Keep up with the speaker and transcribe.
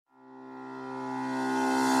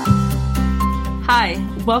Hi,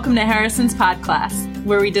 welcome to Harrison's Podcast,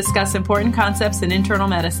 where we discuss important concepts in internal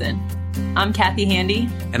medicine. I'm Kathy Handy.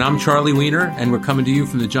 And I'm Charlie Weiner, and we're coming to you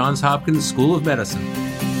from the Johns Hopkins School of Medicine.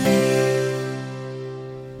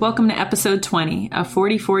 Welcome to episode 20, a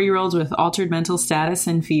 44-year-old with altered mental status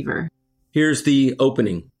and fever. Here's the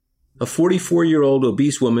opening. A 44-year-old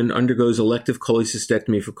obese woman undergoes elective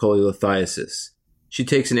cholecystectomy for cholelithiasis. She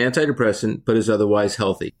takes an antidepressant, but is otherwise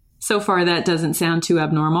healthy. So far, that doesn't sound too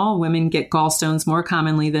abnormal. Women get gallstones more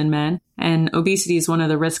commonly than men, and obesity is one of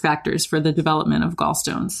the risk factors for the development of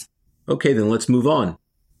gallstones. Okay, then let's move on.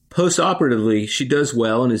 Post-operatively, she does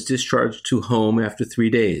well and is discharged to home after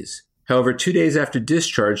 3 days. However, 2 days after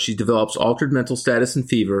discharge, she develops altered mental status and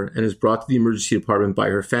fever and is brought to the emergency department by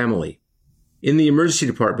her family. In the emergency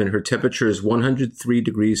department, her temperature is 103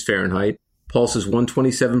 degrees Fahrenheit, pulse is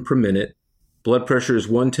 127 per minute, blood pressure is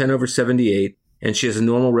 110/78, and she has a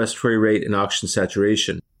normal respiratory rate and oxygen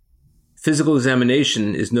saturation. Physical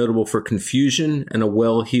examination is notable for confusion and a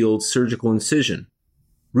well-healed surgical incision.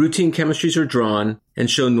 Routine chemistries are drawn and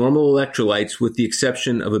show normal electrolytes with the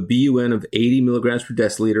exception of a BUN of 80 milligrams per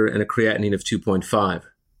deciliter and a creatinine of 2.5.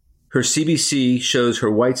 Her CBC shows her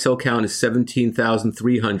white cell count is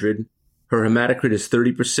 17,300, her hematocrit is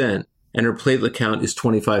 30%, and her platelet count is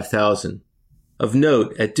 25,000. Of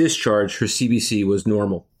note, at discharge, her CBC was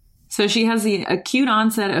normal. So she has the acute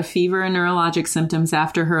onset of fever and neurologic symptoms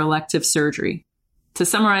after her elective surgery. To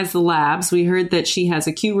summarize the labs, we heard that she has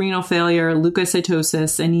acute renal failure,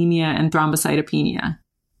 leukocytosis, anemia, and thrombocytopenia.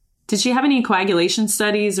 Did she have any coagulation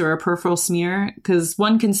studies or a peripheral smear? Because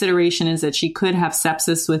one consideration is that she could have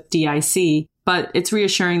sepsis with DIC, but it's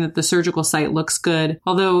reassuring that the surgical site looks good,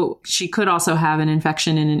 although she could also have an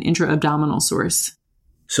infection in an intra-abdominal source.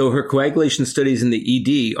 So her coagulation studies in the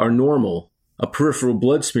ED are normal. A peripheral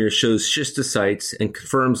blood smear shows schistocytes and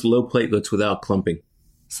confirms low platelets without clumping.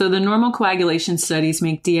 So the normal coagulation studies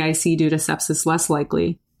make DIC due to sepsis less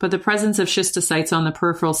likely, but the presence of schistocytes on the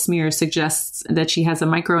peripheral smear suggests that she has a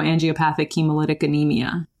microangiopathic hemolytic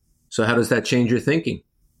anemia. So how does that change your thinking?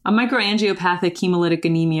 A microangiopathic hemolytic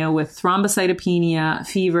anemia with thrombocytopenia,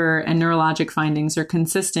 fever, and neurologic findings are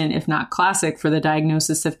consistent, if not classic, for the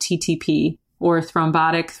diagnosis of TTP, or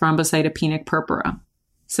thrombotic thrombocytopenic purpura.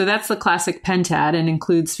 So that's the classic pentad and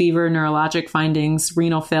includes fever, neurologic findings,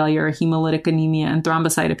 renal failure, hemolytic anemia, and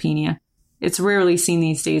thrombocytopenia. It's rarely seen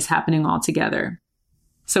these days happening all together.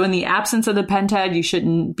 So in the absence of the pentad, you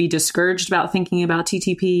shouldn't be discouraged about thinking about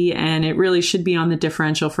TTP, and it really should be on the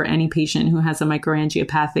differential for any patient who has a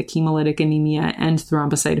microangiopathic hemolytic anemia and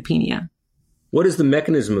thrombocytopenia. What is the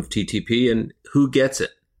mechanism of TTP and who gets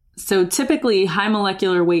it? So typically, high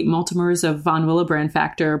molecular weight multimers of von Willebrand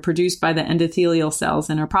factor are produced by the endothelial cells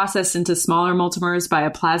and are processed into smaller multimers by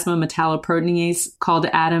a plasma metalloproteinase called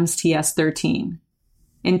ADAMTS13.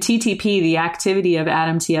 In TTP, the activity of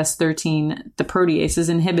ADAMTS13, the protease, is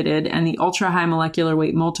inhibited, and the ultra-high molecular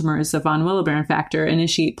weight multimers of von Willebrand factor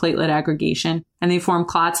initiate platelet aggregation, and they form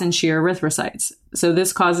clots and shear erythrocytes. So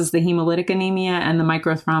this causes the hemolytic anemia and the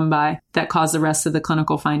microthrombi that cause the rest of the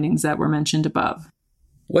clinical findings that were mentioned above.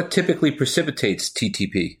 What typically precipitates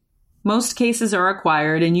TTP? Most cases are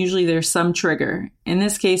acquired, and usually there's some trigger. In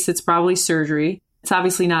this case, it's probably surgery. It's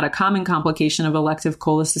obviously not a common complication of elective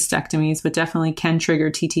cholecystectomies, but definitely can trigger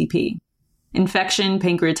TTP. Infection,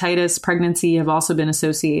 pancreatitis, pregnancy have also been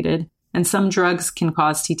associated, and some drugs can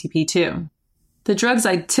cause TTP too. The drugs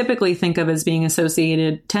I typically think of as being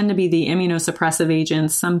associated tend to be the immunosuppressive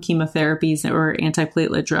agents, some chemotherapies, or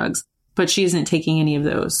antiplatelet drugs, but she isn't taking any of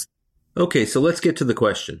those. Okay, so let's get to the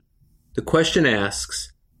question. The question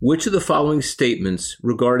asks, which of the following statements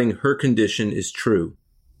regarding her condition is true?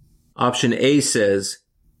 Option A says,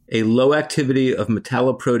 a low activity of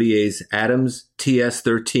metalloprotease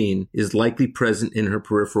ADAMTS13 is likely present in her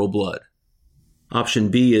peripheral blood. Option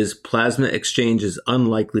B is plasma exchange is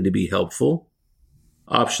unlikely to be helpful.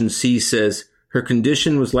 Option C says, her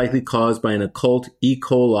condition was likely caused by an occult E.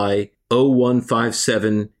 coli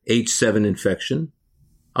 0157H7 infection.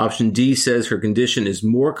 Option D says her condition is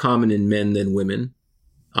more common in men than women.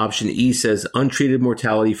 Option E says untreated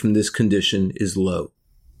mortality from this condition is low.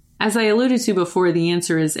 As I alluded to before, the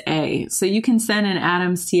answer is A. So you can send an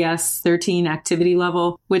ADAMTS13 activity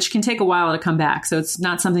level, which can take a while to come back. So it's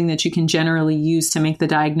not something that you can generally use to make the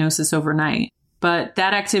diagnosis overnight. But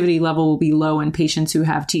that activity level will be low in patients who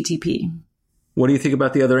have TTP. What do you think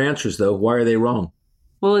about the other answers, though? Why are they wrong?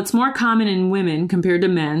 Well, it's more common in women compared to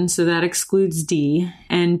men, so that excludes D.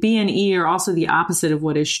 And B and E are also the opposite of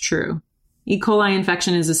what is true. E. coli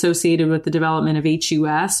infection is associated with the development of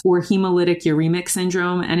HUS, or hemolytic uremic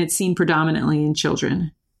syndrome, and it's seen predominantly in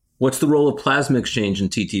children. What's the role of plasma exchange in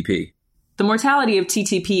TTP? The mortality of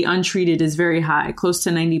TTP untreated is very high, close to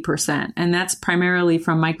 90%, and that's primarily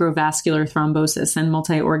from microvascular thrombosis and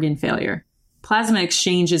multi-organ failure. Plasma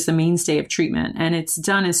exchange is the mainstay of treatment, and it's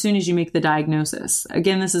done as soon as you make the diagnosis.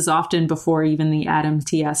 Again, this is often before even the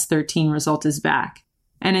ADAMTS13 result is back.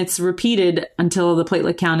 And it's repeated until the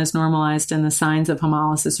platelet count is normalized and the signs of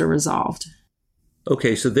hemolysis are resolved.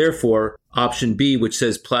 Okay, so therefore, option B, which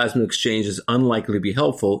says plasma exchange is unlikely to be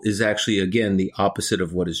helpful, is actually, again, the opposite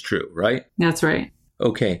of what is true, right? That's right.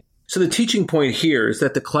 Okay, so the teaching point here is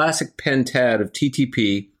that the classic pentad of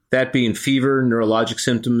TTP, that being fever, neurologic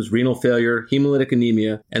symptoms, renal failure, hemolytic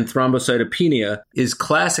anemia, and thrombocytopenia, is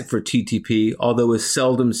classic for TTP, although is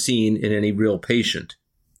seldom seen in any real patient.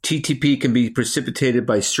 TTP can be precipitated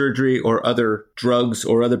by surgery or other drugs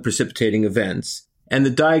or other precipitating events. And the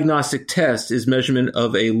diagnostic test is measurement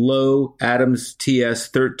of a low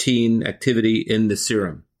ADAMTS13 activity in the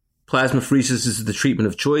serum. Plasmapheresis is the treatment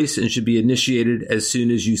of choice and should be initiated as soon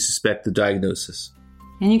as you suspect the diagnosis.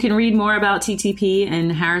 And you can read more about TTP in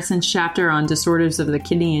Harrison's chapter on disorders of the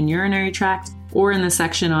kidney and urinary tract, or in the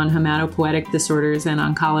section on hematopoietic disorders and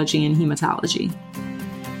oncology and hematology.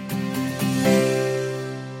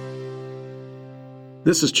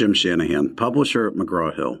 This is Jim Shanahan, publisher at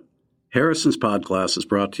McGraw-Hill. Harrison's Podcast is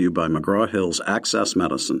brought to you by McGraw-Hill's Access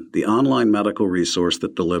Medicine, the online medical resource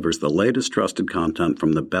that delivers the latest trusted content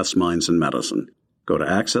from the best minds in medicine. Go to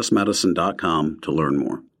accessmedicine.com to learn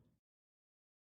more.